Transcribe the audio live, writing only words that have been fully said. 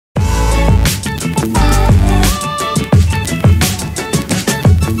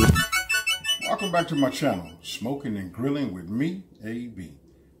Welcome back to my channel, Smoking and Grilling with me, AB.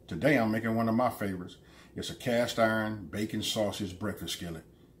 Today I'm making one of my favorites. It's a cast iron bacon sausage breakfast skillet.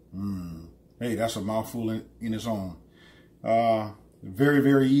 Hey, that's a mouthful in its own.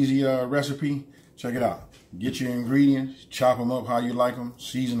 Very easy recipe. Check it out. Get your ingredients, chop them up how you like them,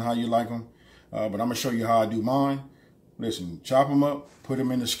 season how you like them. But I'm gonna show you how I do mine. Listen, chop them up, put them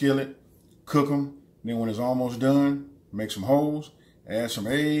in the skillet, cook them. Then when it's almost done, make some holes, add some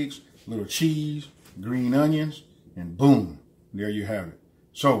eggs, little cheese, green onions, and boom, there you have it.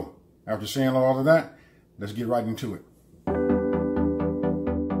 So, after saying all of that, let's get right into it.